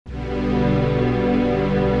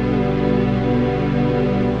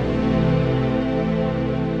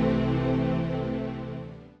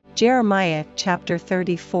Jeremiah chapter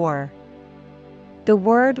 34. The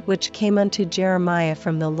word which came unto Jeremiah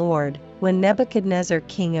from the Lord, when Nebuchadnezzar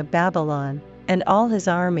king of Babylon, and all his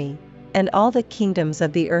army, and all the kingdoms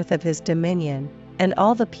of the earth of his dominion, and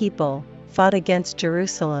all the people, fought against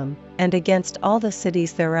Jerusalem, and against all the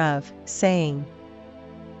cities thereof, saying,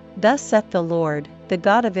 Thus saith the Lord, the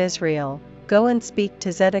God of Israel, Go and speak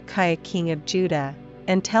to Zedekiah king of Judah,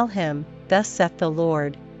 and tell him, Thus saith the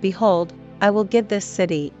Lord, Behold, I will give this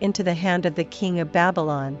city into the hand of the king of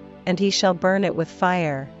Babylon, and he shall burn it with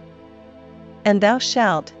fire. And thou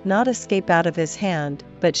shalt not escape out of his hand,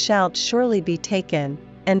 but shalt surely be taken,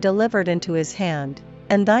 and delivered into his hand,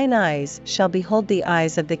 and thine eyes shall behold the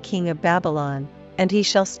eyes of the king of Babylon, and he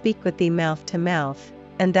shall speak with thee mouth to mouth,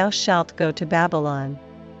 and thou shalt go to Babylon.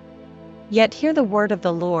 Yet hear the word of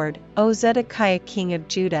the Lord, O Zedekiah king of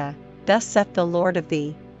Judah, Thus saith the Lord of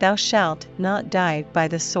thee, Thou shalt not die by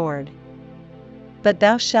the sword, but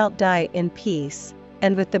thou shalt die in peace,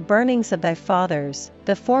 and with the burnings of thy fathers,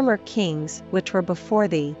 the former kings which were before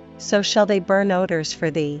thee, so shall they burn odors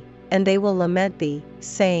for thee, and they will lament thee,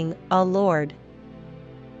 saying, Ah Lord!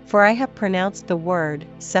 For I have pronounced the word,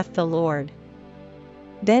 saith the Lord.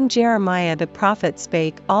 Then Jeremiah the prophet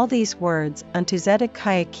spake all these words unto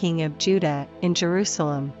Zedekiah king of Judah in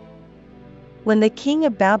Jerusalem. When the king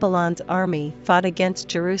of Babylon's army fought against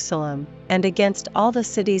Jerusalem, and against all the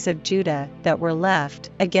cities of Judah that were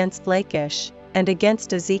left, against Lachish, and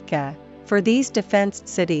against Azekah, for these defenced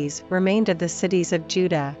cities remained of the cities of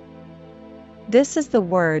Judah. This is the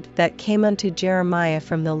word that came unto Jeremiah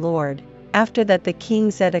from the Lord, after that the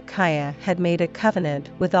king Zedekiah had made a covenant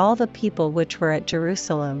with all the people which were at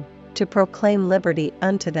Jerusalem, to proclaim liberty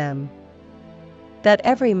unto them, that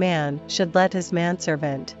every man should let his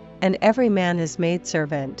manservant, and every man his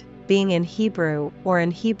maidservant, being in Hebrew or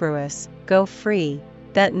in Hebrewess, go free,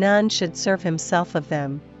 that none should serve himself of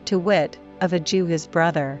them, to wit, of a Jew his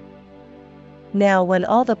brother. Now when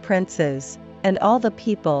all the princes, and all the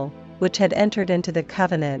people, which had entered into the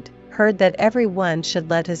covenant, heard that every one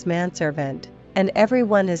should let his manservant, and every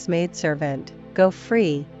one his maidservant, go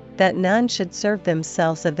free, that none should serve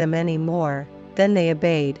themselves of them any more, then they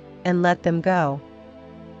obeyed, and let them go.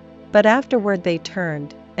 But afterward they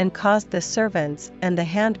turned, and caused the servants and the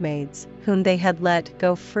handmaids, whom they had let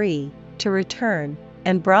go free, to return,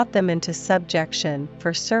 and brought them into subjection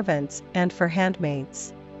for servants and for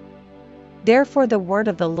handmaids. Therefore the word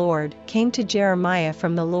of the Lord came to Jeremiah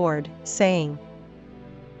from the Lord, saying,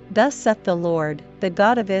 Thus saith the Lord, the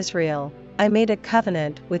God of Israel, I made a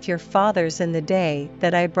covenant with your fathers in the day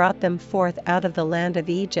that I brought them forth out of the land of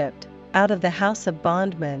Egypt, out of the house of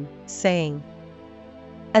bondmen, saying,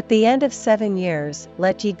 At the end of 7 years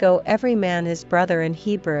let ye go every man his brother in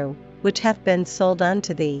Hebrew, which hath been sold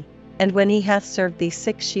unto thee, and when he hath served thee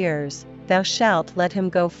 6 years, thou shalt let him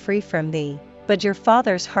go free from thee. But your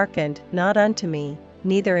fathers hearkened not unto me,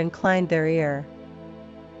 neither inclined their ear.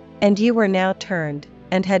 And ye were now turned,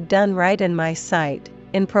 and had done right in my sight,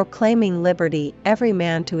 in proclaiming liberty every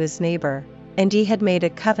man to his neighbor, and ye had made a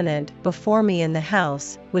covenant before me in the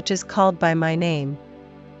house which is called by my name.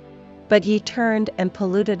 But ye turned and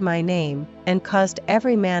polluted my name, and caused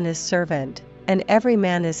every man his servant, and every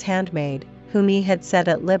man his handmaid, whom ye had set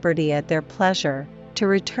at liberty at their pleasure, to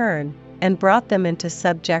return, and brought them into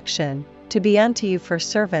subjection, to be unto you for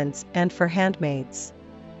servants and for handmaids.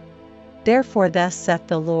 Therefore thus saith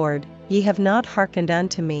the Lord, Ye have not hearkened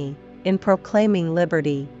unto me, in proclaiming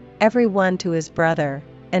liberty, every one to his brother,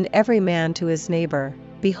 and every man to his neighbor.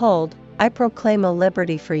 Behold, I proclaim a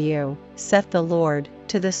liberty for you, saith the Lord,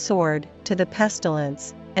 to the sword, to the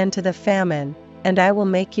pestilence, and to the famine, and I will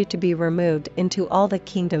make you to be removed into all the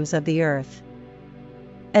kingdoms of the earth.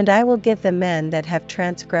 And I will give the men that have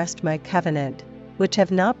transgressed my covenant, which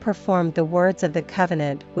have not performed the words of the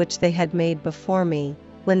covenant which they had made before me,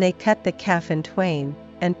 when they cut the calf in twain,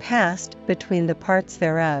 and passed between the parts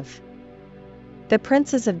thereof. The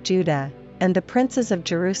princes of Judah, and the princes of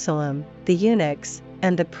Jerusalem, the eunuchs,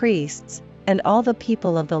 and the priests, and all the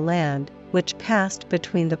people of the land, which passed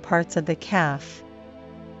between the parts of the calf.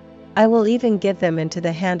 I will even give them into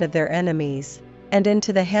the hand of their enemies, and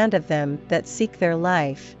into the hand of them that seek their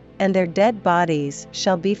life, and their dead bodies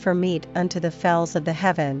shall be for meat unto the fowls of the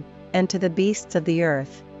heaven, and to the beasts of the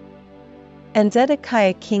earth. And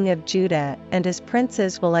Zedekiah king of Judah and his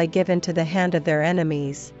princes will I give into the hand of their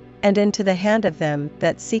enemies, and into the hand of them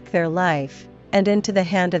that seek their life, and into the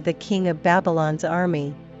hand of the king of Babylon's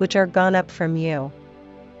army, which are gone up from you.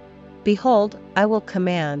 Behold, I will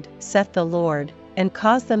command, saith the Lord, and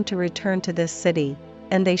cause them to return to this city,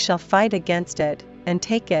 and they shall fight against it, and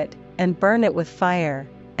take it, and burn it with fire,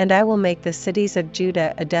 and I will make the cities of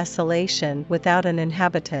Judah a desolation without an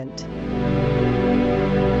inhabitant.